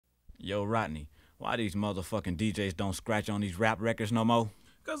Yo, Rodney, why these motherfucking DJs don't scratch on these rap records no more?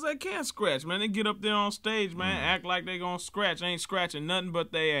 Cause they can't scratch, man. They get up there on stage, man, act like they gonna scratch. Ain't scratching nothing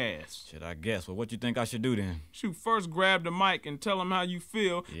but they ass. Shit, I guess. Well, what you think I should do then? Shoot, first grab the mic and tell them how you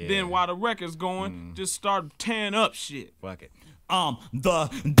feel. Yeah. Then while the record's going, just start tearing up shit. Fuck it. The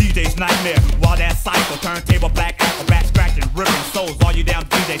DJ's nightmare. While that cycle, turntable black acrobat, scratching, ripping souls. All you damn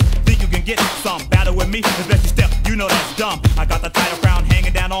DJs think you can get some battle with me? Especially step, you know that's dumb. I got the title crown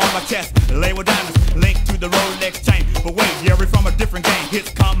hanging down on my chest, laid with diamonds, linked to the Rolex chain. But wait, Jerry from a different game.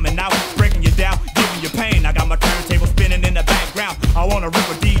 Hits coming out, breaking you down, giving you pain. I got my turntable spinning in the background. I wanna rip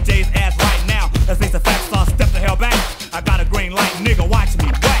a DJ's ass right now. Let's face the facts, so step the hell back. I got a green light, nigga, watch me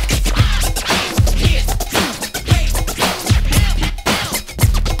whack.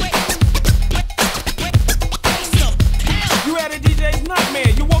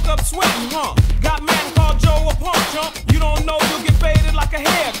 Sweating, huh? Got man called Joe a punk, chump. You don't know you'll get faded like a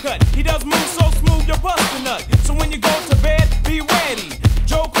haircut. He does move so smooth, you're busting nut. So when you go to bed, be ready.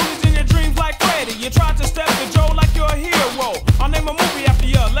 Joe Cooley's in your dreams like Freddy. You try to step to Joe like you're a hero. I'll name a movie after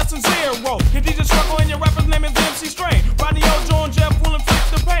you, Lesson Zero. Your DJ struggle and your rapper's name is MC Strain. Rodney O Joe and Jeff will inflict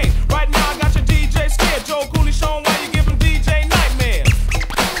the pain. Right now I got your DJ scared. Joe Cooley showing why you give him DJ nightmares.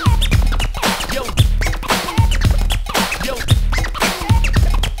 Yo. Yo.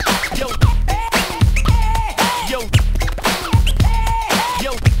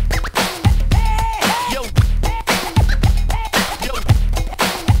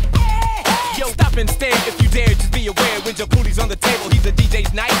 Instead, if you dare, just be aware when Joe Cooley's on the table, he's a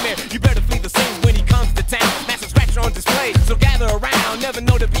DJ's nightmare. You better flee the scene when he comes to town. Massive scratcher on display, so gather around. Never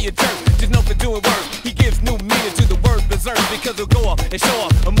know to be a jerk, just know for doing work. He gives new meaning to the word berserk, because he'll go up and show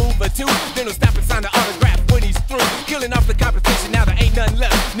up a move or two. Then he'll stop and sign the autograph when he's through. Killing off the competition, now there ain't nothing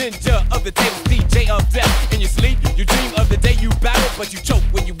left. Ninja of the tables, DJ of death. In your sleep, you dream of the day you battle, but you choke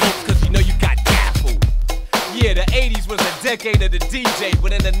when you woke, cause you know you got gaffled. Yeah, the 80s was a decade of the DJ,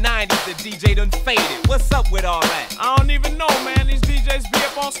 but in the 90s the DJ done faded. What's up with all that? I don't even know, man. These DJs be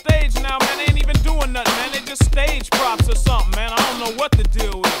up on stage now, man. They ain't even doing nothing, man. They just stage props or something, man. I don't know what the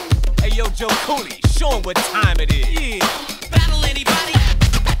deal is. Hey, yo, Joe Cooley, show him what time it is. Yeah. Battle anybody.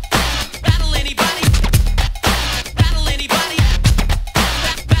 Battle anybody. Battle anybody.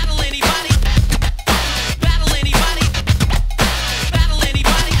 Battle anybody. Battle anybody. Battle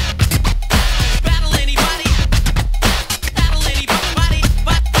anybody. Battle anybody. Battle anybody.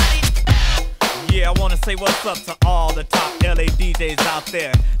 Yeah, I wanna say what's up to all the top LA DJs out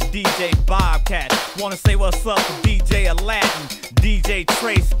there. DJ Bobcat, wanna say what's up to DJ Aladdin, DJ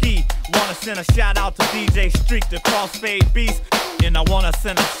Trey Ski. Wanna send a shout out to DJ Streak, the Crossfade Beast. And I wanna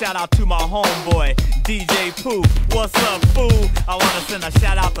send a shout out to my homeboy, DJ Pooh. What's up, fool? I wanna send a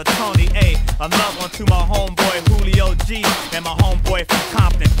shout out to Tony A. Another one to my homeboy Julio G. And my homeboy from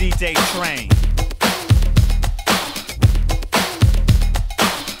Compton, DJ Train.